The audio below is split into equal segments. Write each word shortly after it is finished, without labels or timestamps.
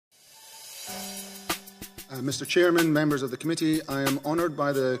Mr. Chairman, members of the committee, I am honoured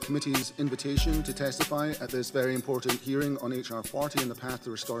by the committee's invitation to testify at this very important hearing on HR 40 and the path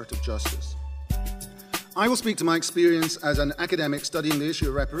to restorative justice. I will speak to my experience as an academic studying the issue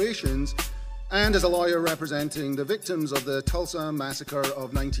of reparations and as a lawyer representing the victims of the Tulsa massacre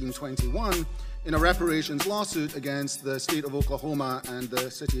of 1921 in a reparations lawsuit against the state of Oklahoma and the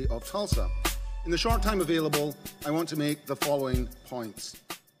city of Tulsa. In the short time available, I want to make the following points.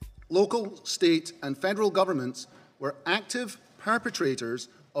 Local, state, and federal governments were active perpetrators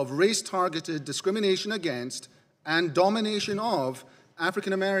of race-targeted discrimination against and domination of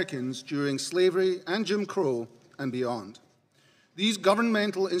African Americans during slavery and Jim Crow and beyond. These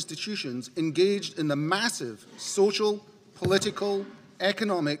governmental institutions engaged in the massive social, political,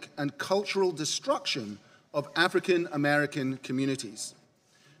 economic, and cultural destruction of African American communities.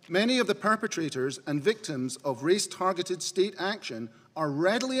 Many of the perpetrators and victims of race-targeted state action are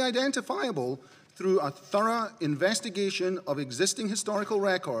readily identifiable through a thorough investigation of existing historical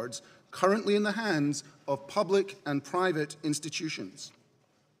records currently in the hands of public and private institutions.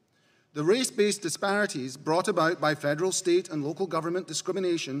 The race-based disparities brought about by federal, state, and local government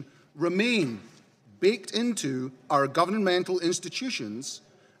discrimination remain baked into our governmental institutions,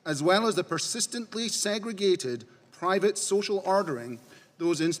 as well as the persistently segregated private social ordering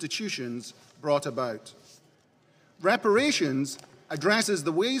those institutions brought about. Reparations addresses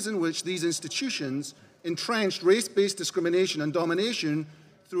the ways in which these institutions entrenched race-based discrimination and domination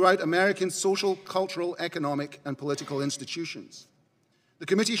throughout American social, cultural, economic, and political institutions. The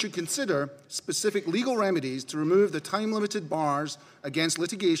committee should consider specific legal remedies to remove the time-limited bars against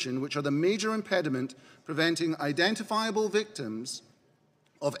litigation, which are the major impediment preventing identifiable victims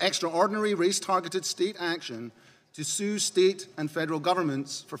of extraordinary race-targeted state action to sue state and federal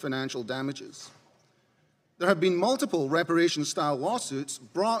governments for financial damages. There have been multiple reparation-style lawsuits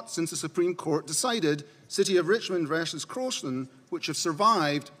brought since the Supreme Court decided City of Richmond versus Croston, which have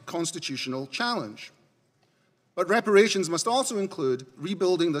survived constitutional challenge. But reparations must also include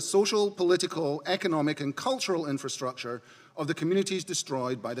rebuilding the social, political, economic, and cultural infrastructure of the communities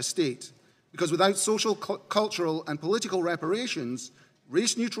destroyed by the state. Because without social, cultural, and political reparations,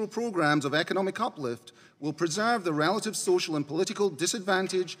 race-neutral programs of economic uplift will preserve the relative social and political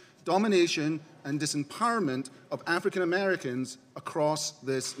disadvantage, domination, and disempowerment of African Americans across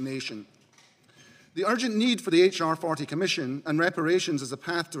this nation. The urgent need for the HR 40 Commission and reparations as a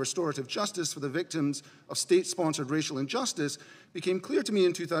path to restorative justice for the victims of state-sponsored racial injustice became clear to me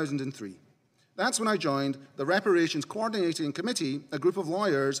in 2003. That's when I joined the Reparations Coordinating Committee, a group of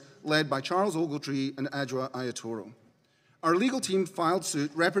lawyers led by Charles Ogletree and Adjoa Ayatoro. Our legal team filed suit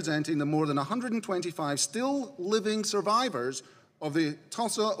representing the more than 125 still living survivors of the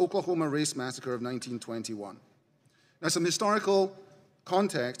Tulsa, Oklahoma race massacre of 1921. Now, some historical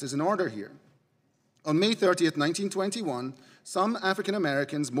context is in order here. On May 30th, 1921, some African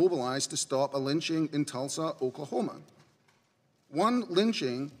Americans mobilized to stop a lynching in Tulsa, Oklahoma. One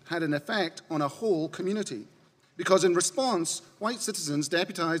lynching had an effect on a whole community, because in response, white citizens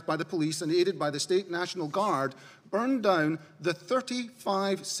deputized by the police and aided by the State National Guard burned down the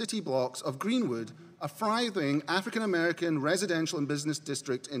 35 city blocks of Greenwood, a thriving African American residential and business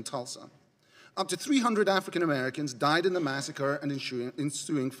district in Tulsa. Up to 300 African Americans died in the massacre and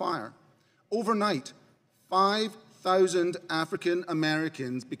ensuing fire. Overnight, 5,000 African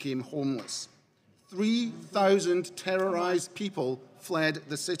Americans became homeless. 3,000 terrorized people fled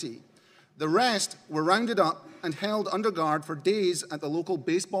the city. The rest were rounded up and held under guard for days at the local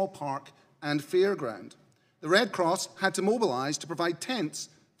baseball park and fairground. The Red Cross had to mobilize to provide tents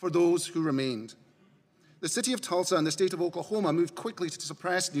for those who remained. The city of Tulsa and the state of Oklahoma moved quickly to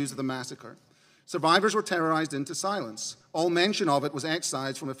suppress news of the massacre. Survivors were terrorized into silence. All mention of it was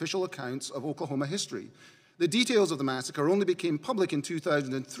excised from official accounts of Oklahoma history. The details of the massacre only became public in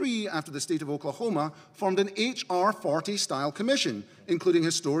 2003 after the state of Oklahoma formed an HR 40-style commission, including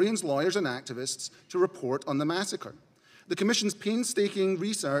historians, lawyers, and activists, to report on the massacre. The commission's painstaking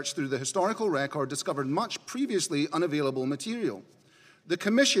research through the historical record discovered much previously unavailable material. The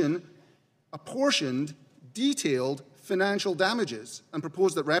commission apportioned detailed financial damages and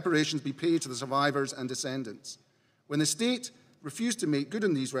proposed that reparations be paid to the survivors and descendants. When the state refused to make good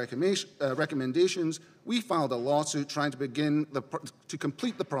on these recommendations, we filed a lawsuit trying to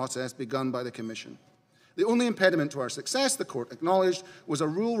complete the process begun by the commission. The only impediment to our success, the court acknowledged, was a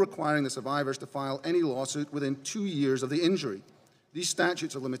rule requiring the survivors to file any lawsuit within 2 years of the injury. These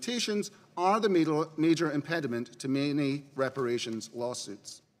statutes of limitations are the major impediment to many reparations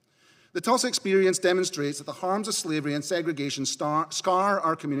lawsuits. The Tulsa experience demonstrates that the harms of slavery and segregation scar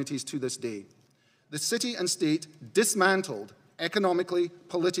our communities to this day. The city and state dismantled economically,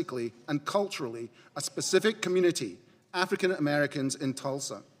 politically, and culturally a specific community, African Americans in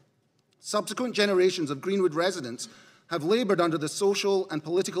Tulsa. Subsequent generations of Greenwood residents have laboured under the social and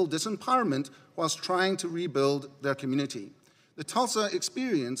political disempowerment whilst trying to rebuild their community. The Tulsa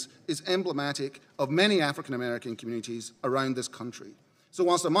experience is emblematic of many African American communities around this country. So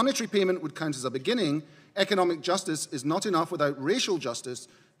whilst a monetary payment would count as a beginning, economic justice is not enough without racial justice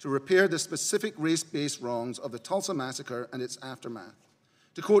to repair the specific race-based wrongs of the Tulsa massacre and its aftermath.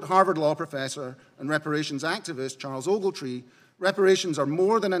 To quote Harvard law professor and reparations activist Charles Ogletree, reparations are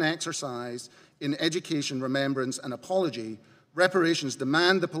more than an exercise in education, remembrance, and apology. Reparations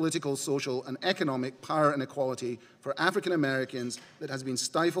demand the political, social, and economic power and equality for African Americans that has been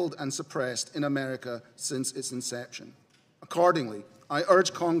stifled and suppressed in America since its inception. Accordingly, I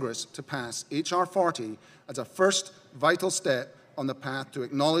urge Congress to pass H.R. 40 as a first vital step on the path to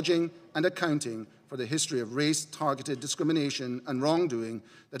acknowledging and accounting for the history of race-targeted discrimination and wrongdoing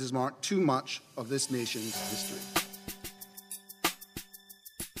that has marked too much of this nation's history.